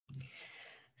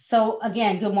So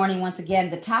again, good morning once again.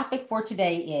 The topic for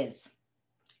today is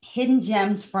hidden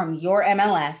gems from your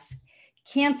MLS,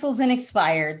 cancels and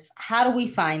expireds. How do we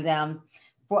find them?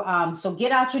 So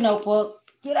get out your notebook,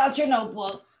 get out your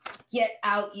notebook, get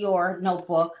out your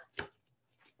notebook.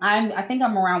 I think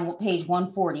I'm around page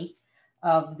 140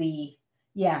 of the,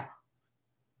 yeah,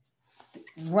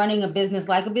 running a business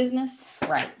like a business.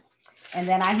 Right. And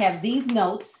then I have these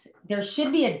notes. There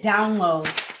should be a download.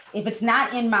 If it's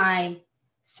not in my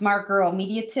Smart Girl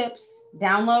Media Tips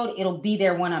download, it'll be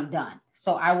there when I'm done.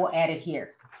 So I will add it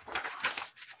here.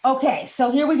 Okay,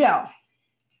 so here we go.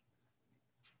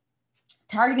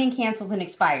 Targeting cancels and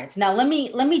expires. Now let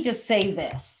me just say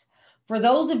this. For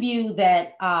those of you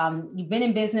that you've been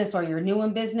in business or you're new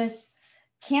in business,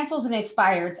 cancels and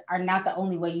expires are not the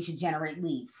only way you should generate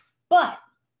leads. But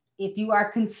if you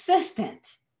are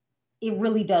consistent, it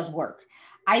really does work.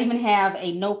 I even have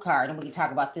a note card, and we can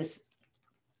talk about this,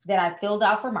 that I filled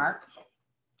out for Mark.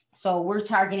 So we're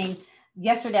targeting,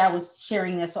 yesterday I was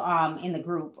sharing this in the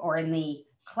group or in the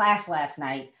class last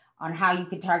night on how you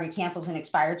can target cancels and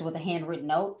expireds with a handwritten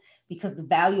note, because the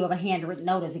value of a handwritten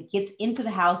note is it gets into the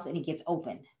house and it gets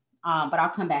opened. But I'll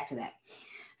come back to that.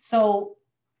 So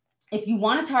if you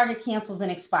want to target cancels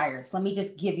and expires, let me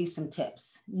just give you some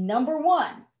tips. Number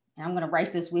one, and I'm going to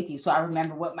write this with you so I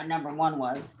remember what my number one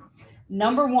was.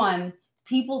 Number one,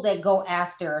 people that go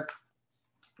after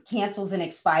cancels and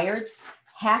expireds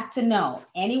have to know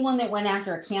anyone that went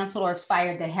after a cancel or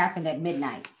expired that happened at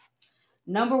midnight.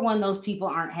 Number one, those people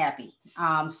aren't happy.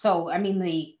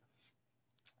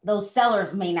 Those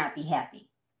sellers may not be happy.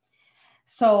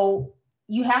 So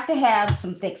you have to have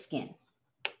some thick skin.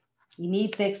 You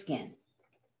need thick skin.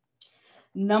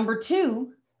 Number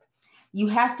two, you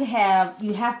have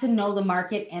to know the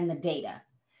market and the data.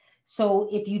 So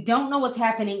if you don't know what's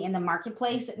happening in the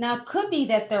marketplace, now it could be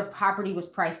that their property was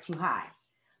priced too high,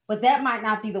 but that might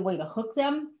not be the way to hook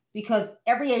them, because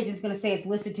every agent is going to say it's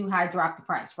listed too high, drop the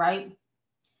price, right?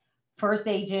 First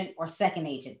agent or second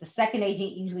agent. The second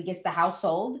agent usually gets the house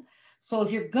sold. So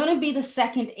if you're going to be the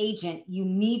second agent, you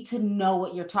need to know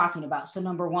what you're talking about. So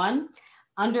number one,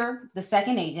 under the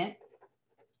second agent,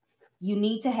 you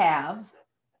need to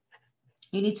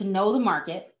know the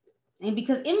market. And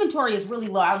because inventory is really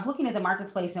low, I was looking at the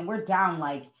marketplace and we're down,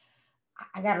 like,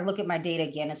 I got to look at my data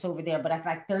again. It's over there, but I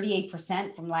like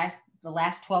 38% from the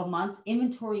last 12 months.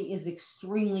 Inventory is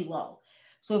extremely low.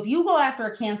 So if you go after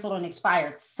a canceled and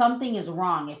expired, something is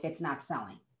wrong if it's not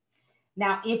selling.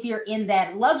 Now, if you're in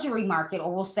that luxury market,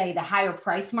 or we'll say the higher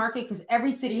price market, because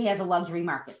every city has a luxury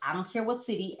market. I don't care what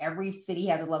city, every city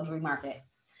has a luxury market.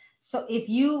 So if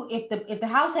the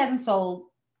house hasn't sold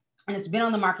and it's been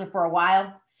on the market for a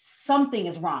while, something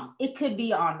is wrong. It could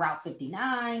be on Route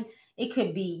 59. It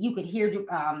could be, you could hear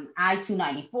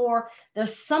I-294.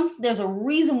 There's a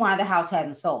reason why the house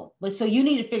hasn't sold. But so you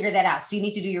need to figure that out. So you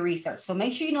need to do your research. So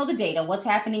make sure you know the data, what's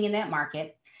happening in that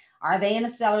market. Are they in a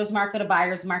seller's market, a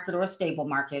buyer's market, or a stable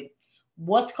market?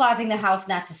 What's causing the house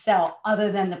not to sell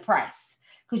other than the price?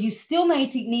 Because you still may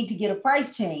need to get a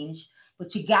price change,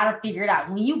 but you got to figure it out.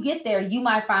 When you get there, you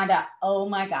might find out, oh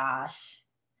my gosh,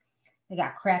 they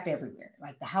got crap everywhere.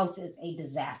 Like the house is a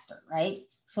disaster, right?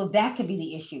 So that could be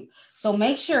the issue. So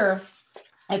make sure,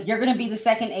 if you're going to be the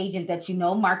second agent, that you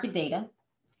know market data.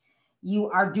 You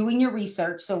are doing your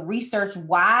research. So research,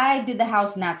 why did the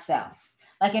house not sell?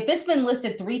 Like if it's been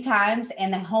listed 3 times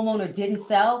and the homeowner didn't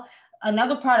sell,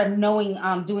 another part of knowing,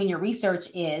 doing your research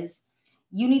is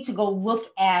you need to go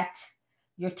look at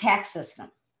your tax system.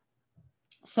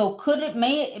 So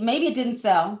maybe it didn't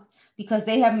sell because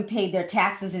they haven't paid their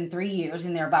taxes in 3 years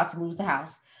and they're about to lose the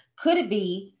house. Could it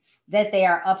be that they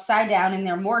are upside down in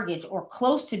their mortgage or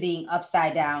close to being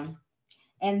upside down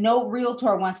and no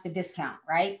realtor wants to discount,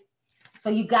 right?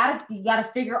 So you gotta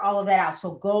figure all of that out.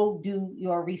 So go do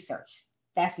your research.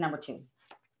 That's number 2.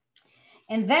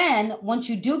 And then once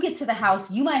you do get to the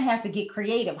house, you might have to get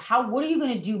creative. What are you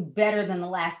going to do better than the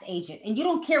last agent? And you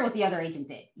don't care what the other agent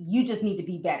did. You just need to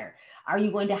be better. Are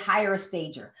you going to hire a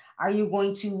stager? Are you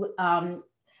going to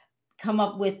come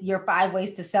up with your 5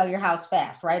 ways to sell your house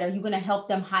fast, right? Are you going to help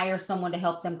them hire someone to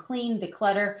help them clean,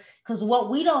 declutter? Because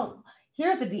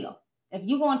here's the deal. If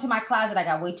you go into my closet, I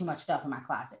got way too much stuff in my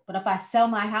closet. But if I sell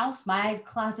my house, my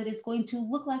closet is going to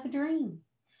look like a dream.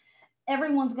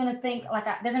 Everyone's going to think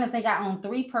they're going to think I own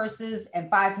 3 purses and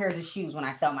 5 pairs of shoes when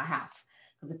I sell my house.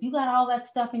 Because if you got all that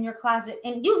stuff in your closet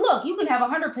and you can have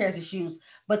 100 pairs of shoes,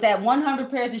 but that 100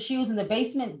 pairs of shoes in the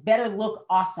basement better look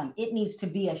awesome. It needs to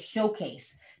be a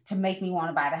showcase to make me want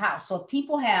to buy the house. So if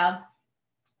people have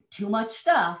too much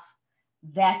stuff,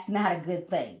 that's not a good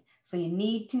thing. So you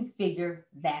need to figure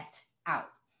that out.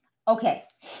 Okay.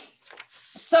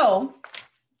 So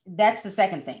that's the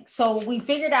second thing. So we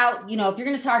figured out, you know, if you're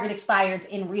going to target expireds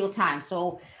in real time.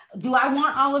 So do I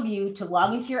want all of you to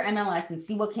log into your MLS and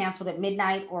see what canceled at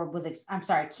midnight or was,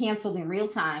 canceled in real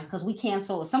time? Because we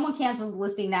cancel, if someone cancels the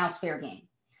listing now, it's fair game.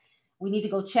 We need to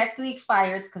go check the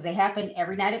expireds because they happen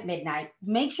every night at midnight.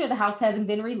 Make sure the house hasn't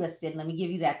been relisted. Let me give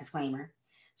you that disclaimer.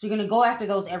 So you're going to go after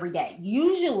those every day.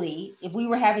 Usually, if we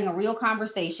were having a real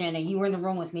conversation and you were in the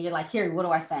room with me, you're like, Carrie, what do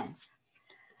I send?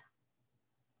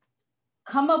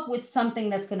 Come up with something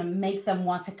that's going to make them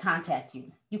want to contact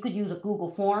you. You could use a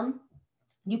Google form.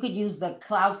 You could use the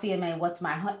Cloud CMA, what's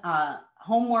my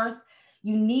home worth.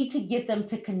 You need to get them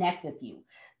to connect with you.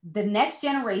 The next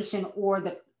generation or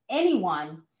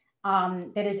anyone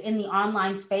that is in the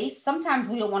online space, sometimes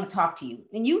we don't want to talk to you.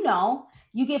 And you know,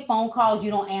 you get phone calls, you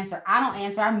don't answer. I don't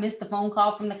answer. I missed the phone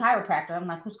call from the chiropractor. I'm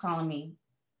like, who's calling me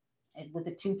with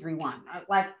the 231?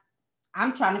 Like,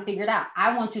 I'm trying to figure it out.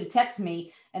 I want you to text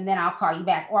me and then I'll call you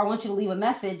back. Or I want you to leave a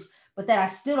message, but then I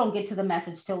still don't get to the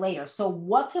message till later. So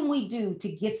what can we do to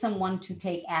get someone to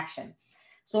take action?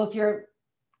 So if you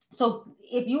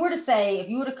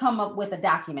were to come up with a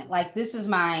document, like this is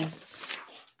my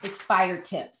expired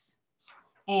tips.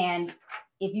 And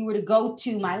if you were to go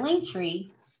to my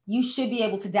Linktree, you should be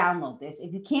able to download this.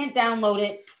 If you can't download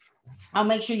it, I'll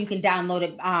make sure you can download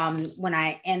it when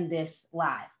I end this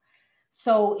live.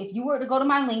 So if you were to go to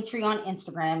my Linktree on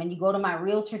Instagram and you go to my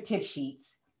realtor tip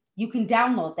sheets, you can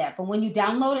download that. But when you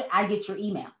download it, I get your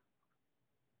email.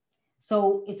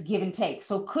 So it's give and take.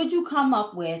 So could you come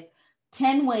up with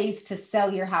 10 ways to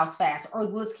sell your house fast? Or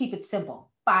let's keep it simple,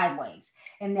 5 ways.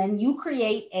 And then you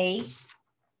create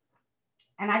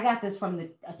and I got this from a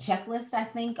checklist, I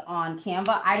think, on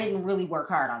Canva. I didn't really work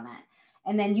hard on that.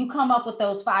 And then you come up with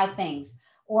those 5 things.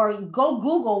 Or go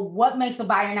Google what makes a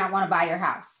buyer not want to buy your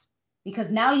house.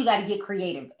 Because now you got to get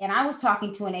creative. And I was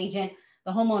talking to an agent,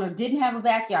 the homeowner didn't have a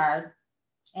backyard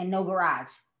and no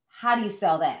garage. How do you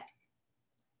sell that?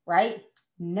 Right?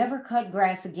 Never cut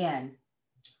grass again.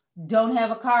 Don't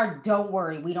have a car, don't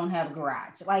worry, we don't have a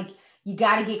garage. Like, you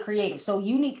got to get creative. So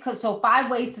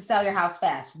 5 ways to sell your house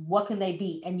fast. What can they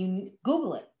be? And you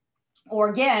Google it. Or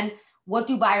again, what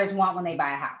do buyers want when they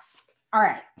buy a house? All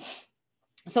right.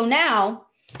 So now,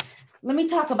 let me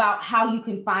talk about how you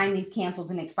can find these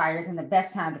cancels and expires and the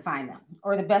best time to find them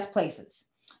or the best places.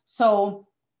 So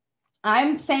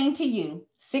I'm saying to you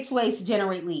 6 ways to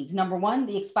generate leads. Number 1,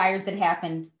 the expires that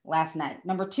happened last night.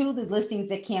 Number 2, the listings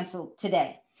that canceled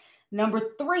today. Number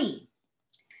 3,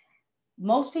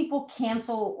 most people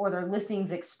cancel or their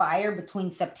listings expire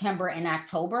between September and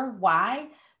October. Why?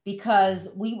 Because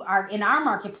we are in our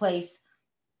marketplace,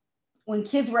 when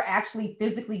kids were actually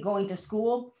physically going to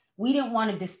school, we didn't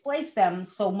want to displace them.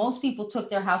 So most people took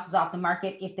their houses off the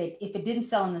market if it didn't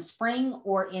sell in the spring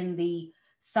or in the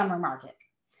summer market.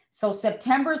 So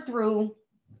September through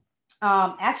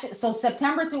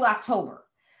October,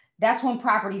 that's when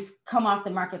properties come off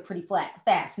the market pretty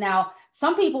fast. Now,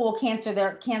 some people will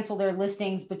cancel their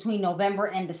listings between November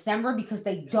and December because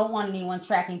they don't want anyone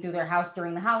tracking through their house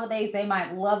during the holidays. They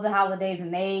might love the holidays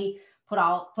and they put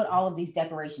all of these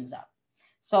decorations up.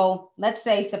 So let's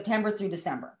say September through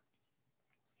December.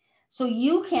 So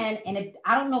you can, and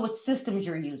I don't know what systems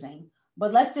you're using,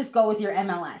 but let's just go with your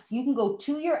MLS. You can go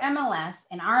to your MLS,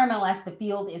 and our MLS, the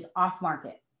field is off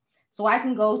market. So I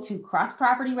can go to cross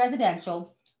property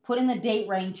residential, put in the date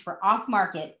range for off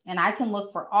market, and I can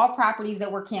look for all properties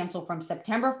that were canceled from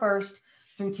September 1st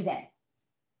through today.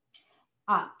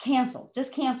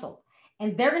 Just cancel.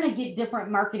 And they're going to get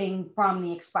different marketing from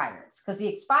the expires, because the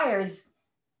expires,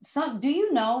 do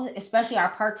you know, especially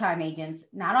our part-time agents,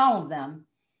 not all of them,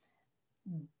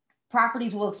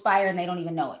 properties will expire and they don't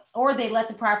even know it. Or they let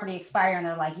the property expire and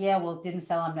they're like, yeah, well, it didn't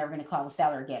sell. I'm never going to call the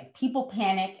seller again. People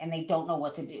panic and they don't know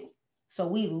what to do. So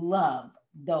we love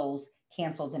those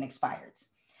canceled and expireds.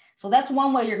 So that's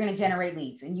one way you're going to generate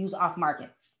leads and use off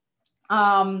market.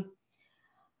 Now,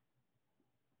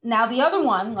 the other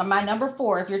one, my number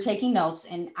 4, if you're taking notes,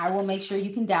 and I will make sure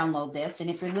you can download this. And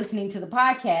if you're listening to the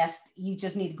podcast, you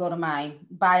just need to go to my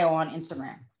bio on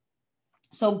Instagram.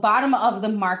 So bottom of the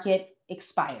market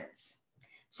expires.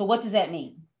 So what does that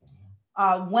mean?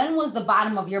 When was the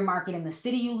bottom of your market in the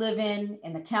city you live in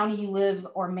the county you live,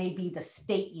 or maybe the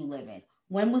state you live in?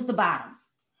 When was the bottom?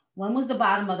 When was the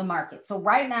bottom of the market? So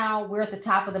right now we're at the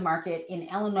top of the market in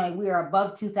Illinois. We are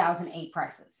above 2008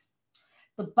 prices.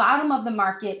 The bottom of the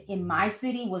market in my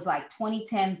city was like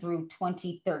 2010 through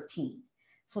 2013.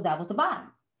 So that was the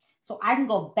bottom. So I can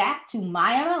go back to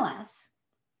my MLS,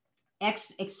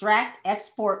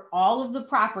 export all of the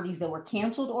properties that were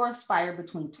canceled or expired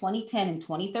between 2010 and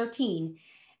 2013.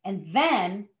 And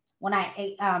then when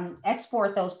I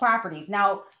export those properties.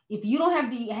 Now, if you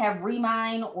don't have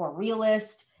Remine or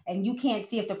Realist, and you can't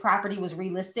see if the property was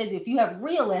relisted, if you have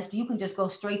Realist, you can just go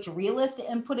straight to Realist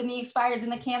and put in the expireds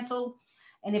and the canceled.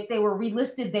 And if they were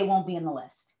relisted, they won't be in the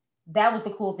list. That was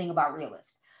the cool thing about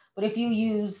Realist. But if you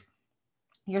use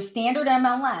your standard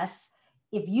MLS,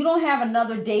 if you don't have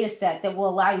another data set that will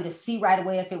allow you to see right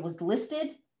away if it was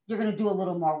listed, you're going to do a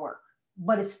little more work,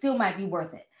 but it still might be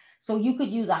worth it. So you could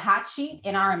use a hot sheet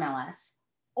in our MLS,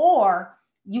 or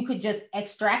you could just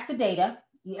extract the data,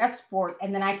 you export,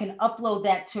 and then I can upload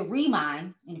that to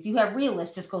Remine. And if you have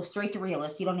Realist, just go straight to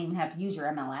Realist. You don't even have to use your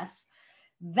MLS.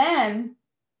 Then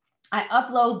I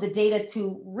upload the data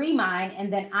to Remine,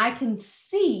 and then I can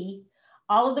see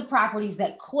all of the properties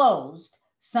that closed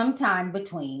sometime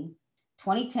between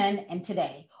 2010 and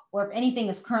today, or if anything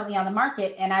is currently on the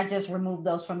market, and I just remove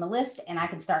those from the list and I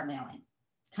can start mailing.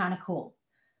 Kind of cool.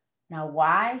 Now,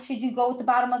 why should you go with the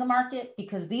bottom of the market?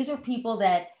 Because these are people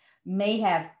that may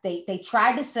have, they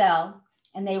tried to sell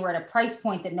and they were at a price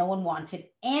point that no one wanted,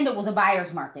 and it was a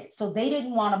buyer's market. So they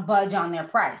didn't want to budge on their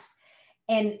price.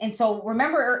 And so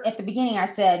remember at the beginning, I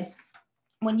said,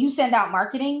 when you send out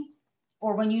marketing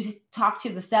or when you talk to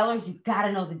the sellers, you got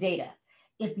to know the data.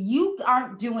 If you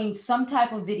aren't doing some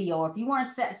type of video, or if you aren't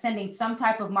sending some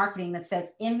type of marketing that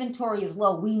says inventory is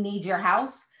low, we need your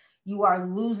house, you are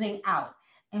losing out.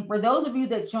 And for those of you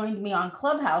that joined me on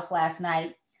Clubhouse last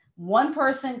night,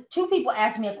 two people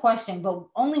asked me a question, but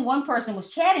only one person was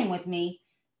chatting with me.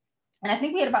 And I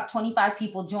think we had about 25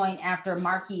 people join after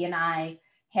Marky and I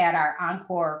had our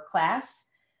encore class.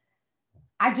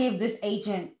 I gave this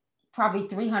agent probably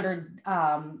 300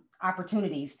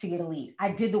 opportunities to get a lead.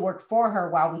 I did the work for her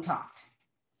while we talked.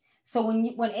 So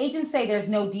when agents say there's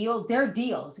no deal, there are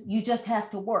deals. You just have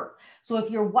to work. So if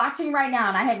you're watching right now,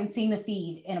 and I haven't seen the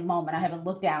feed in a moment, I haven't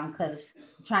looked down because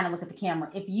I'm trying to look at the camera.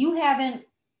 If you haven't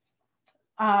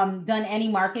done any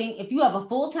marketing, if you have a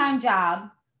full-time job,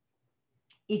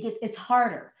 it's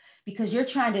harder because you're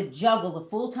trying to juggle the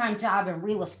full-time job and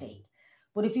real estate.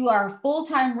 But if you are a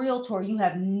full-time realtor, you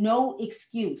have no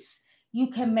excuse. You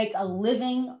can make a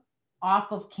living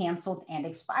off of canceled and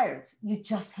expired. You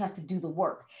just have to do the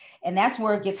work. And that's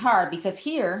where it gets hard, because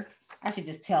here, I should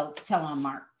just tell on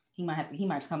Mark. He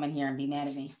might come in here and be mad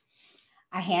at me.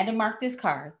 I handed Mark this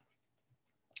card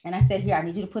and I said, here, I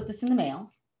need you to put this in the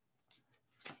mail.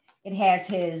 It has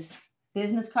his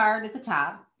business card at the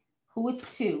top, who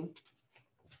it's to,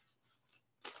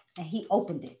 and he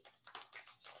opened it.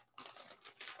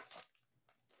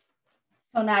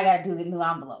 So now I got to do the new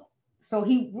envelope. So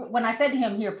when I said to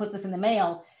him, here, put this in the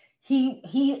mail, he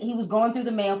was going through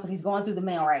the mail, because he's going through the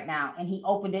mail right now, and he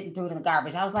opened it and threw it in the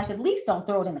garbage. I was like, at least don't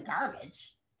throw it in the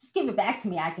garbage. Just give it back to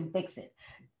me. I can fix it.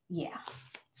 Yeah.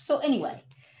 So anyway,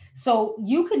 so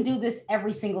you can do this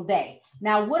every single day.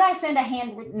 Now, would I send a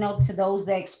handwritten note to those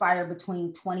that expire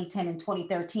between 2010 and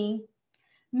 2013?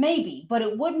 Maybe, but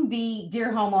it wouldn't be,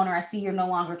 dear homeowner, I see you're no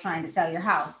longer trying to sell your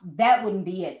house. That wouldn't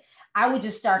be it. I would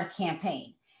just start a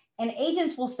campaign. And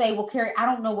agents will say, well, Carrie, I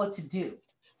don't know what to do.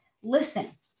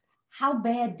 Listen, how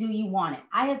bad do you want it?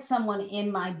 I had someone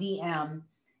in my DM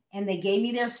and they gave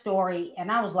me their story.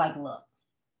 And I was like, look,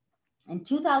 in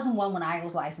 2001, when I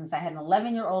was licensed, I had an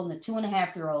 11-year-old and a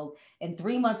 2.5-year-old. In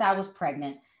 3 months, I was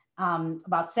pregnant.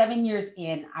 About 7 years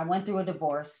in, I went through a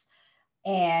divorce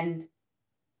and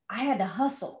I had to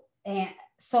hustle. And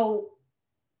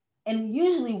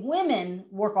usually women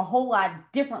work a whole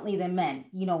lot differently than men.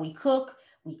 You know, we cook,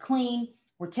 we clean,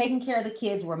 we're taking care of the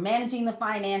kids, we're managing the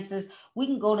finances. We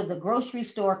can go to the grocery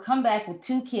store, come back with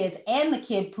 2 kids and the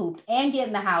kid pooped, and get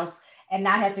in the house and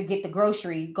not have to get the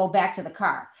grocery, go back to the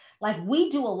car. Like,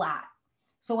 we do a lot.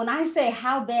 So when I say,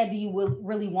 how bad do you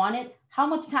really want it? How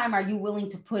much time are you willing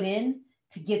to put in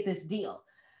to get this deal?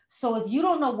 So if you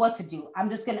don't know what to do, I'm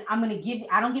going to give,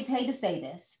 I don't get paid to say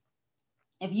this.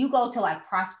 If you go to like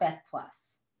Prospect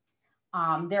Plus,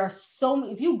 there are so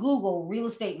many, if you Google real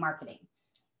estate marketing,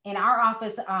 in our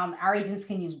office, our agents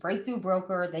can use Breakthrough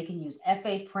Broker. They can use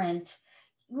FA Print.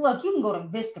 Look, you can go to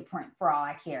Vistaprint for all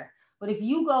I care. But if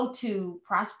you go to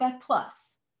Prospect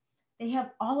Plus, they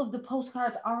have all of the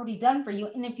postcards already done for you.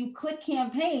 And if you click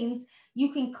campaigns,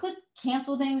 you can click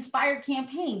canceled and expired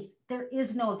campaigns. There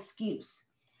is no excuse.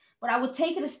 But I would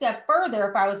take it a step further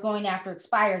if I was going after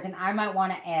expires, and I might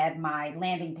want to add my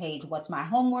landing page, what's my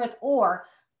home worth, or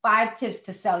 5 tips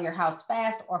to sell your house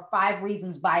fast, or 5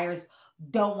 reasons buyers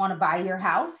don't want to buy your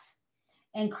house,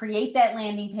 and create that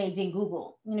landing page in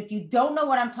Google. And if you don't know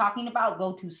what I'm talking about,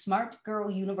 go to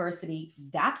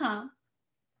smartgirluniversity.com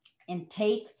and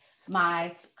take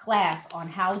my class on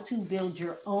how to build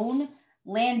your own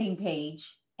landing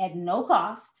page at no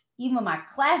cost Even my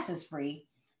class is free.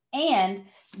 And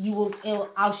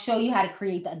I'll show you how to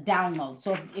create a download.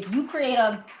 So if you create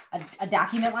a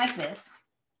document like this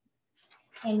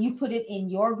and you put it in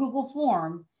your Google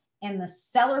form and the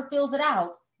seller fills it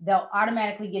out, they'll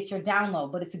automatically get your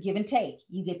download, but it's a give and take.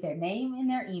 You get their name and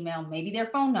their email, maybe their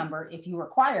phone number if you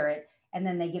require it, and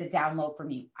then they get a download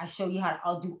from you. I show you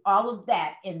I'll do all of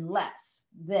that in less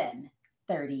than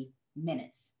 30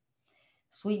 minutes.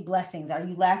 Sweet blessings. Are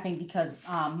you laughing because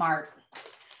Mark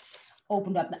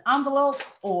opened up the envelope,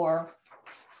 or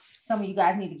some of you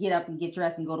guys need to get up and get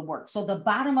dressed and go to work? So the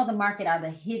bottom of the market are the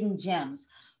hidden gems,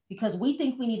 because we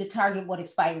think we need to target what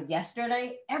expired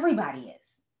yesterday. Everybody is.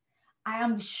 I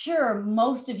am sure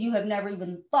most of you have never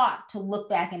even thought to look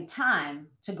back in time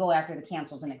to go after the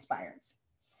cancels and expireds.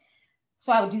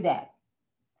 So I would do that.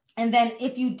 And then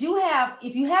if you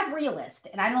have Realist,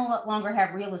 and I no longer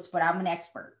have Realist, but I'm an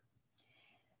expert.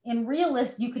 In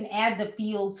Realist, you can add the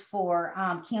fields for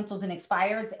cancels and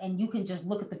expires, and you can just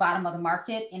look at the bottom of the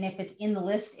market. And if it's in the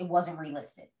list, it wasn't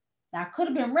relisted. Now, it could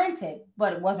have been rented,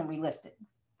 but it wasn't relisted.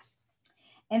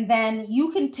 And then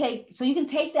you can take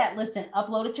that list and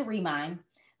upload it to Remine.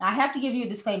 Now, I have to give you a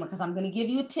disclaimer because I'm going to give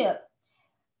you a tip.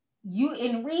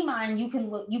 In Remine, you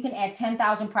can add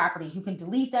 10,000 properties. You can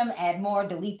delete them, add more,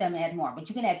 delete them, add more. But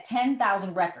you can add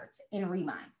 10,000 records in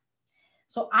Remine.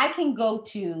 So I can go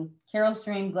to Carol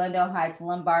Stream, Glendale Heights,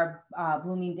 Lombard,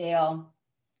 Bloomingdale,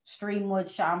 Streamwood,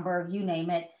 Schaumburg, you name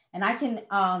it. And I can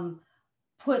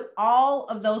put all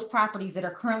of those properties that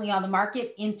are currently on the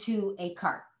market into a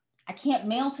cart. I can't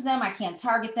mail to them. I can't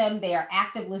target them. They are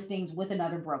active listings with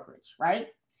another brokerage, right?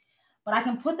 But I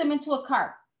can put them into a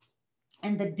cart.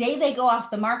 And the day they go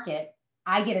off the market,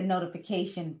 I get a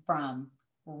notification from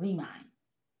Remine.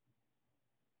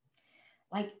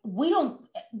 Like,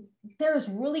 there's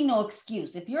really no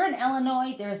excuse. If you're in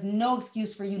Illinois, there's no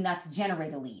excuse for you not to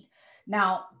generate a lead.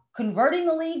 Now, converting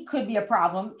the lead could be a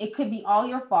problem. It could be all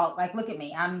your fault. Like, look at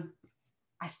me. I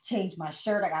changed my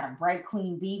shirt. I got a bright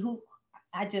queen bee.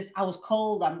 I was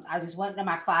cold. I just went into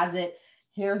my closet.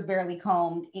 Hair's barely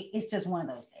combed. It's just one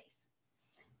of those days.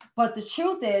 But the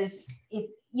truth is,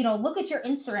 look at your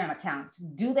Instagram accounts.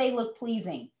 Do they look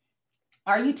pleasing?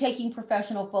 Are you taking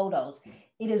professional photos?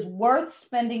 It is worth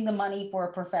spending the money for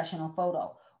a professional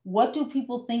photo. What do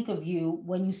people think of you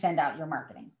when you send out your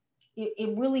marketing?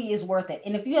 It really is worth it.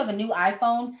 And if you have a new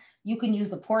iPhone, you can use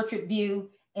the portrait view,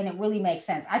 and it really makes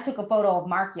sense. I took a photo of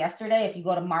Mark yesterday. If you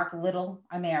go to Mark Little,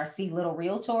 MARC Little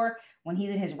Realtor, when he's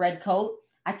in his red coat,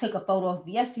 I took a photo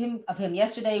of him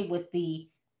yesterday with the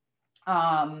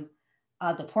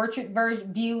portrait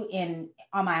view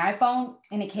on my iPhone,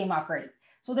 and it came out great.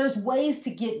 So there's ways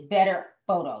to get better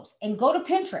photos. And go to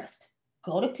Pinterest.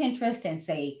 Go to Pinterest and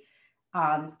say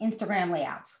Instagram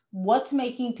layouts. What's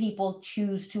making people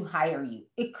choose to hire you?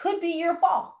 It could be your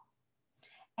fault.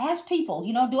 Ask people,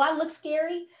 do I look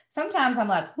scary? Sometimes I'm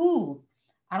like,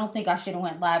 I don't think I should have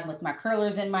went live with my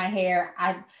curlers in my hair.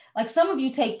 Like, some of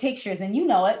you take pictures and you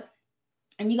know it,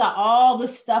 and you got all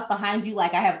this stuff behind you.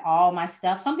 Like, I have all my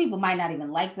stuff. Some people might not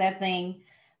even like that thing.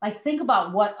 Like, think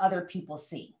about what other people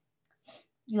see.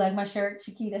 You like my shirt,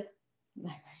 Chiquita? You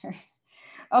like my shirt?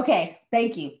 Okay,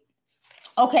 thank you.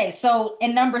 Okay, so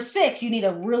in number 6, you need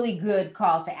a really good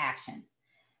call to action.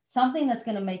 Something that's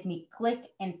going to make me click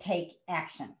and take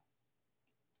action.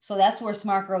 So that's where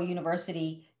Smart Grow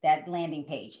University, that landing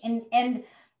page. And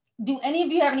do any of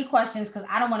you have any questions? Because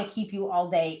I don't want to keep you all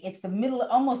day. It's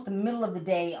almost the middle of the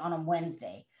day on a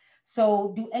Wednesday.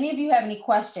 So do any of you have any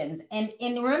questions? And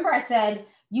remember, I said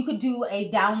you could do a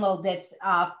download that's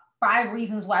 5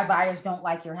 reasons why buyers don't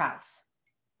like your house.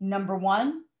 Number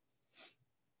 1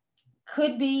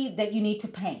 could be that you need to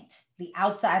paint the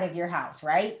outside of your house,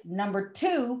 right? Number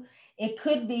 2, it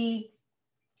could be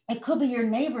your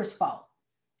neighbor's fault.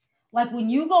 Like, when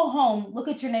you go home, look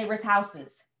at your neighbor's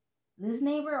houses. This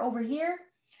neighbor over here,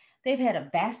 they've had a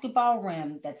basketball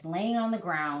rim that's laying on the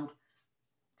ground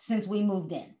since we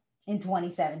moved in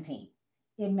 2017.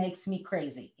 It makes me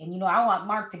crazy. And I want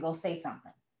Mark to go say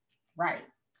something, right?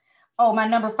 Oh, my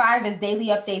number 5 is daily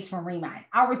updates from Remine.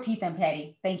 I'll repeat them,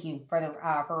 Patty. Thank you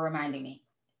for reminding me.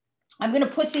 I'm going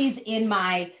to put these in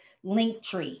my link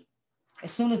tree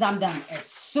as soon as I'm done.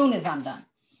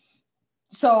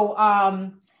 So,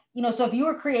 so if you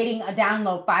were creating a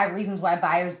download, 5 reasons why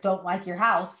buyers don't like your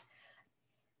house,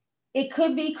 it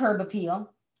could be curb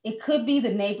appeal. It could be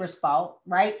the neighbor's fault,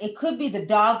 right? It could be the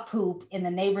dog poop in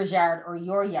the neighbor's yard or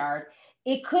your yard.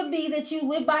 It could be that you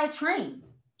live by a train.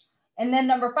 And then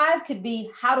number 5 could be,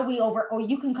 or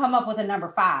you can come up with a number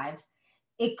 5.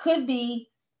 It could be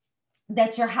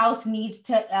that your house needs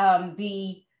to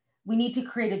we need to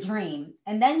create a dream.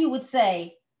 And then you would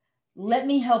say, let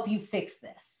me help you fix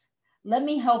this. Let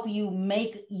me help you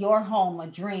make your home a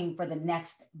dream for the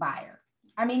next buyer.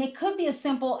 I mean, it could be as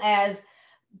simple as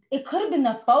it could have been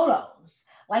the photos.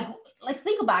 Like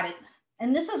think about it.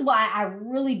 And this is why I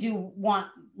really do want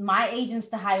my agents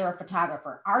to hire a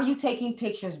photographer. Are you taking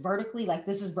pictures vertically, like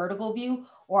this is vertical view,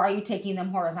 or are you taking them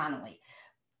horizontally?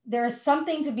 There is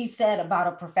something to be said about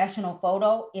a professional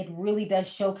photo. It really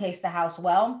does showcase the house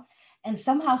well. And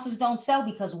some houses don't sell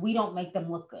because we don't make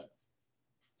them look good,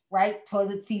 right?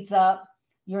 Toilet seats up.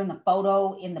 You're in the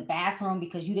photo in the bathroom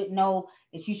because you didn't know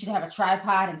that you should have a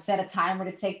tripod and set a timer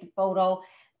to take the photo.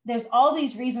 There's all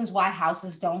these reasons why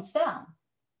houses don't sell,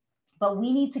 but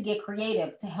we need to get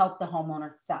creative to help the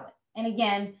homeowner sell it. And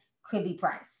again, could be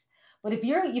price. But if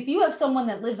you have someone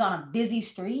that lives on a busy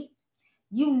street,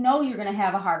 you know you're going to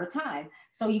have a harder time.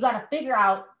 So you got to figure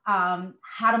out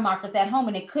how to market that home.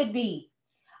 And it could be,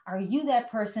 are you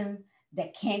that person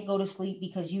that can't go to sleep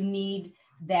because you need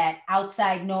that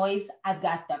outside noise? I've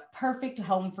got the perfect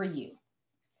home for you.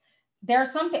 There are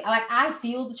some, like I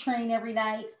feel the train every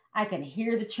night. I can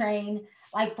hear the train.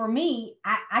 Like for me,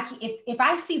 if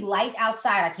I see light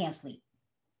outside, I can't sleep.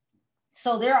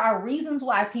 So there are reasons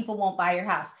why people won't buy your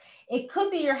house. It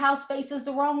could be your house faces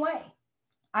the wrong way.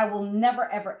 I will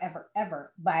never, ever, ever,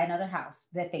 ever buy another house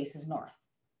that faces north.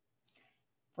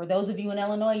 For those of you in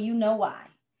Illinois, you know why.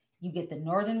 You get the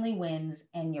northerly winds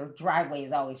and your driveway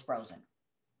is always frozen.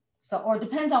 So, or it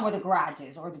depends on where the garage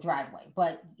is or the driveway,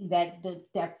 but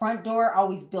that front door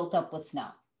always built up with snow.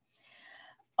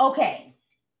 Okay.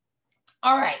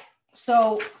 All right.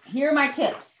 So here are my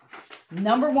tips.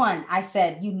 Number one, I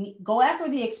said you go after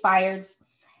the expireds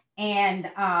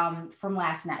and from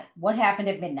last night. What happened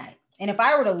at midnight? And if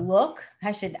I were to look,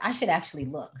 I should actually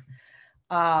look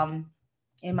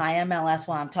in my MLS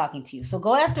while I'm talking to you. So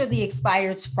go after the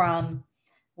expireds from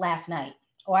last night.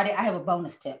 Oh, I have a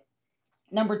bonus tip.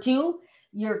 Number two,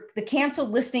 the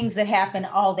canceled listings that happen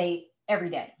all day, every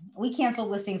day. We cancel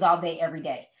listings all day, every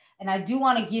day. And I do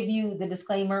want to give you the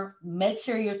disclaimer, make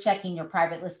sure you're checking your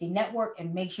private listing network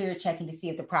and make sure you're checking to see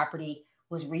if the property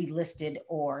was relisted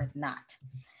or not.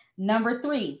 Number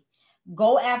three,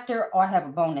 go after, or I have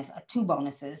a bonus, two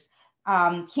bonuses,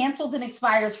 canceled and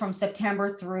expires from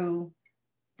September through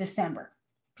December.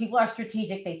 People are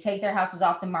strategic. They take their houses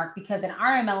off the market because in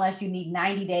our MLS, you need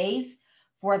 90 days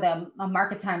for the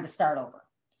market time to start over.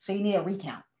 So you need a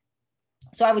recount.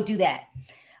 So I would do that.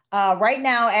 Right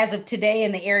now, as of today,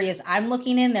 in the areas I'm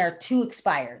looking in, there are 2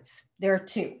 expireds. There are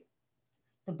 2.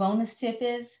 The bonus tip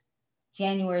is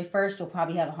January 1st, you'll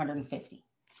probably have 150.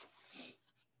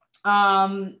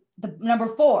 The number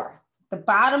 4, the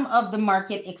bottom of the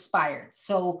market expired.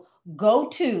 So go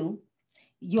to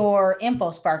your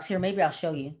InfoSparks here. Maybe I'll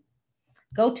show you.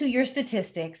 Go to your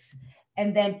statistics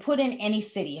and then put in any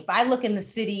city. If I look in the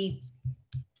city,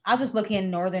 I'll just look in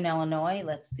Northern Illinois.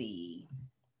 Let's see.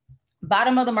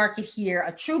 Bottom of the market here.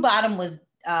 A true bottom was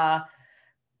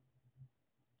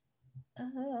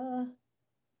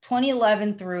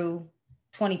 2011 through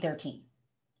 2013.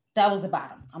 That was the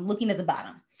bottom. I'm looking at the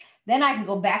bottom. Then I can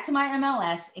go back to my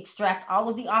MLS, extract all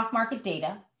of the off-market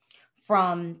data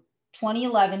from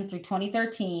 2011 through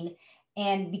 2013.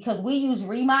 And because we use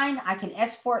Remine, I can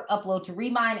export, upload to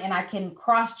Remine, and I can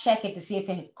cross-check it to see if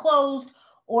it had closed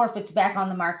or if it's back on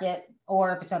the market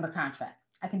or if it's under contract.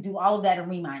 I can do all of that in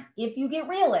Remine. If you get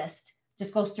Realist,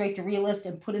 just go straight to Realist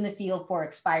and put in the field for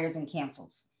expires and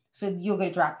cancels. So you'll get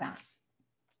a drop down.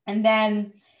 And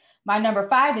then my number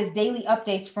 5 is daily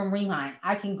updates from Remine.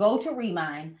 I can go to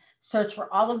Remine, search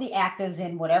for all of the actives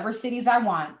in whatever cities I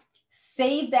want,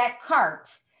 save that cart,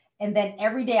 and then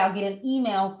every day I'll get an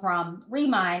email from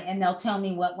Remine and they'll tell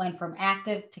me what went from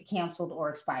active to canceled or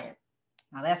expired.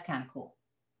 Now that's kind of cool.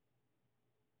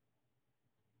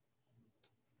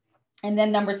 And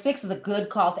then number 6 is a good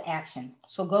call to action.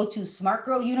 So go to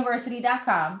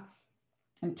smartgrowuniversity.com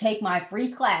and take my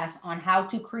free class on how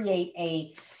to create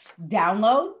a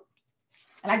download.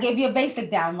 And I gave you a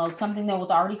basic download, something that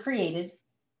was already created.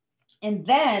 And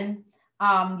then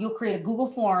you'll create a Google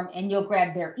form and you'll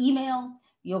grab their email,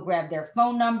 you'll grab their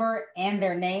phone number and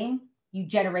their name. You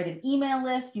generate an email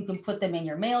list. You can put them in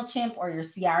your MailChimp or your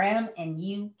CRM and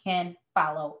you can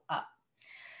follow up.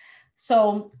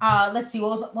 So let's see,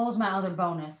 what was my other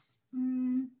bonus?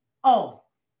 Oh,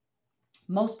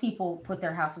 most people put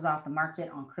their houses off the market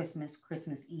on Christmas,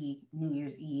 Christmas Eve,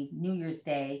 New Year's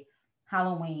Day,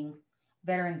 Halloween,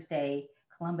 Veterans Day,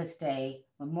 Columbus Day,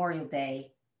 Memorial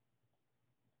Day.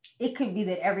 It could be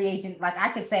that every agent, like I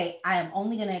could say, I am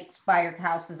only going to expire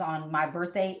houses on my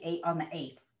birthday, on the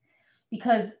 8th.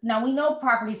 Because now we know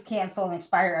properties cancel and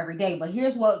expire every day, but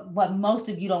here's what most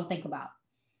of you don't think about.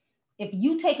 if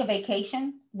you take a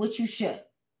vacation, which you should,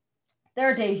 there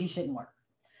are days you shouldn't work.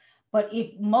 But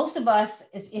if most of us,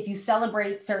 if you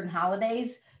celebrate certain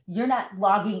holidays, you're not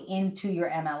logging into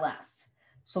your MLS.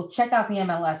 So check out the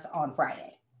MLS on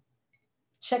Friday.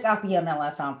 Check out the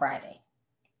MLS on Friday.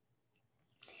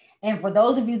 And for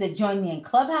those of you that joined me in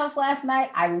Clubhouse last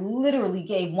night, I literally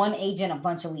gave one agent a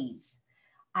bunch of leads.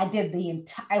 I did the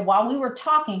entire, while we were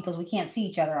talking, because we can't see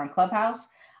each other on Clubhouse,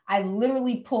 I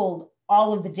literally pulled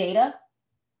all of the data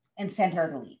and sent her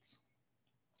the leads.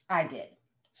 I did.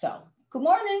 So good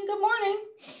morning. Good morning.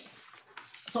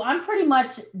 So I'm pretty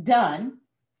much done.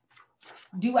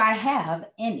 Do I have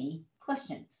any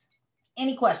questions?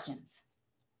 Any questions?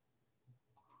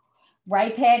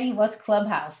 Right, Patty? What's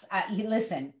Clubhouse?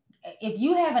 Listen, if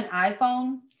you have an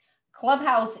iPhone,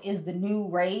 Clubhouse is the new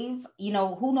rave. You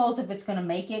know, who knows if it's going to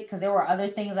make it, because there were other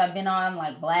things I've been on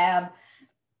like Blab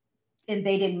and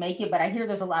they didn't make it, but I hear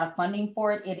there's a lot of funding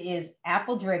for it. It is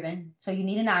Apple driven. So you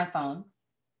need an iPhone.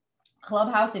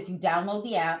 Clubhouse, if you download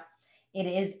the app, it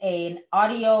is an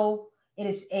audio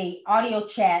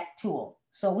chat tool.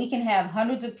 So we can have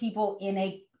hundreds of people in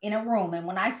a room. And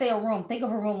when I say a room, think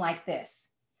of a room like this.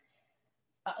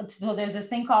 So there's this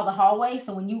thing called the hallway.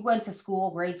 So when you went to school,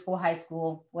 grade school, high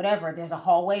school, whatever, there's a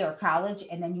hallway or college,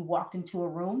 and then you walked into a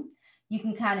room, you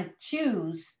can kind of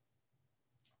choose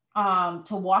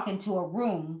to walk into a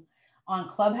room on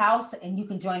Clubhouse, and you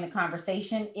can join the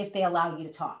conversation if they allow you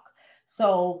to talk.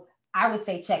 So I would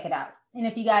say check it out. And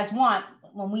if you guys want,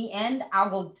 when we end, I'll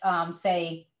go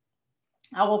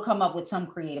I will come up with some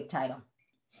creative title.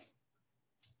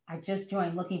 I just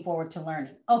joined, looking forward to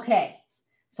learning. Okay.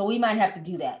 So we might have to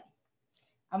do that.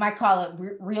 I might call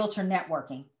it realtor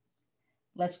networking.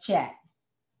 Let's chat.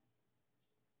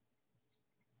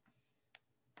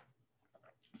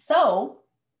 So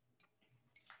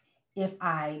if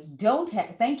I don't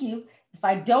have, thank you. If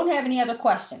I don't have any other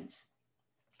questions,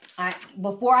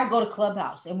 before I go to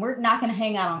Clubhouse, and we're not going to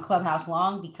hang out on Clubhouse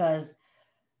long because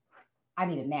I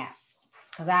need a nap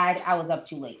because I was up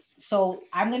too late. So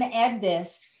I'm going to add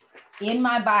this in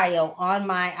my bio on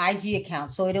my IG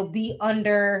account. So it'll be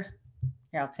under,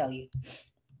 here, I'll tell you.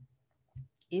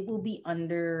 It will be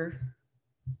under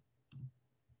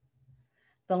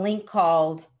the link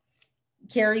called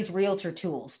Carrie's Realtor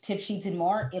Tools, Tip Sheets and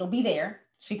More. It'll be there.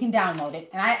 So you can download it.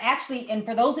 And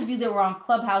for those of you that were on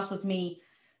Clubhouse with me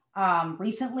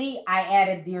recently, I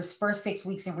added your first 6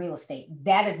 weeks in real estate.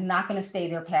 That is not going to stay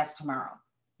there past tomorrow.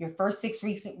 Your first 6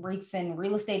 weeks in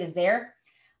real estate is there.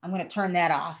 I'm going to turn that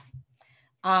off.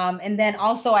 And then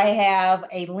also I have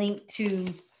a link to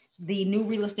the new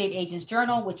real estate agents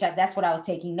journal, which that's what I was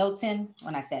taking notes in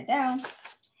when I sat down.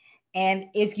 And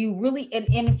if you really,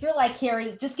 and if you're like,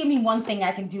 Carrie, just give me one thing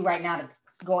I can do right now to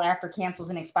go after cancels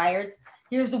and expireds.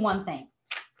 Here's the one thing.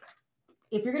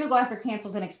 If you're going to go after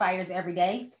cancels and expireds every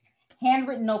day,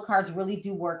 handwritten note cards really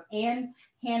do work, and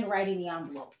handwriting the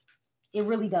envelope. It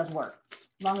really does work,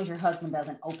 as long as your husband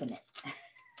doesn't open it.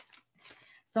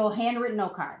 So handwritten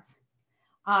note cards.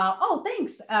 Oh,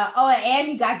 thanks.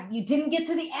 And you didn't get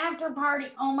to the after party.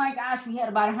 Oh my gosh, we had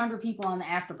about 100 people on the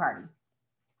after party.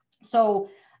 So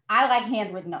I like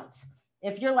handwritten notes.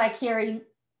 If you're like Carrie,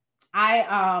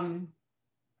 I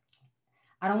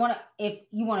don't want to, if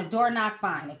you want to door knock,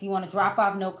 fine. If you want to drop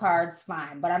off note cards,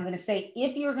 fine. But I'm going to say,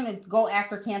 if you're going to go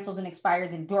after cancels and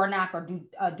expires and door knock or do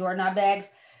doorknob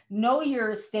bags, know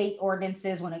your state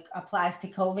ordinances when it applies to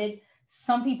COVID.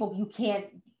 Some people,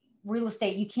 real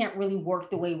estate, you can't really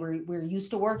work the way we're used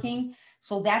to working.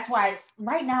 So that's why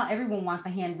right now, everyone wants a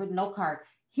handwritten note card.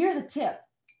 Here's a tip.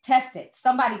 Test it.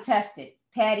 Somebody test it.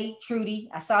 Patty, Trudy,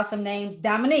 I saw some names.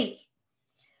 Dominique.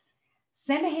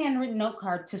 Send a handwritten note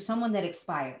card to someone that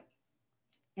expired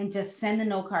and just send the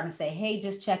note card and say, hey,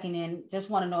 just checking in. Just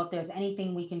want to know if there's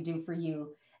anything we can do for you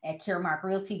at Caremark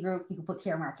Realty Group. You can put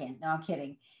Caremark in. No, I'm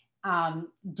kidding.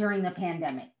 During the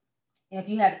pandemic. And if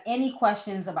you have any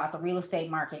questions about the real estate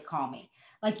market, call me.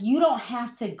 Like, you don't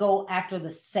have to go after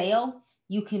the sale.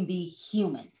 You can be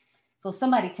human. So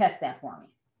somebody test that for me.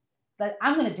 But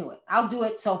I'm going to do it. I'll do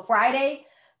it. So Friday,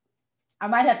 I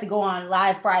might have to go on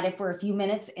live Friday for a few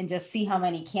minutes and just see how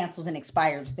many cancels and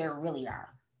expires there really are.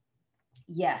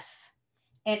 Yes.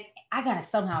 And I got to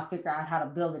somehow figure out how to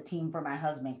build a team for my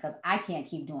husband, because I can't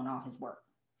keep doing all his work.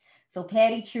 So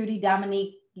Patty, Trudy,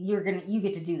 Dominique, you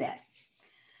get to do that.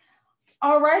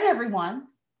 All right, everyone.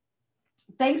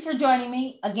 Thanks for joining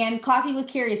me. Again, Coffee with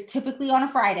Carrie is typically on a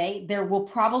Friday. There will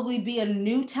probably be a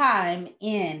new time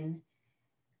in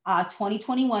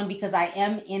 2021 because I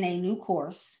am in a new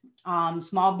course,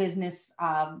 small business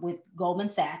with Goldman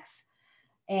Sachs.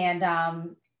 And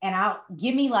I'll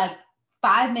give me like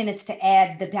 5 minutes to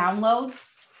add the download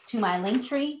to my link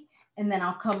tree, and then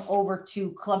I'll come over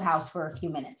to Clubhouse for a few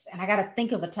minutes. And I got to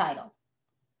think of a title.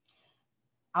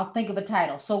 I'll think of a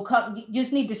title. So you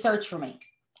just need to search for me.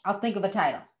 I'll think of a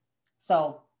title.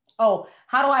 So,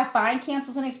 how do I find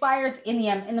cancels and expires? In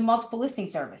the multiple listing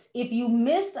service. If you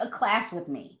missed a class with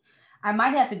me, I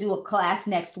might have to do a class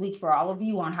next week for all of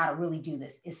you on how to really do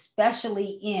this,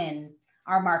 especially in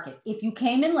our market. If you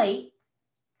came in late,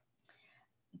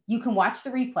 you can watch the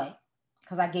replay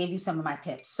because I gave you some of my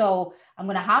tips. So I'm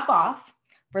going to hop off.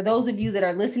 For those of you that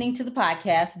are listening to the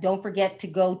podcast, don't forget to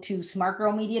go to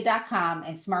smartgirlmedia.com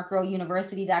and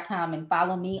smartgirluniversity.com and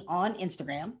follow me on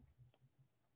Instagram.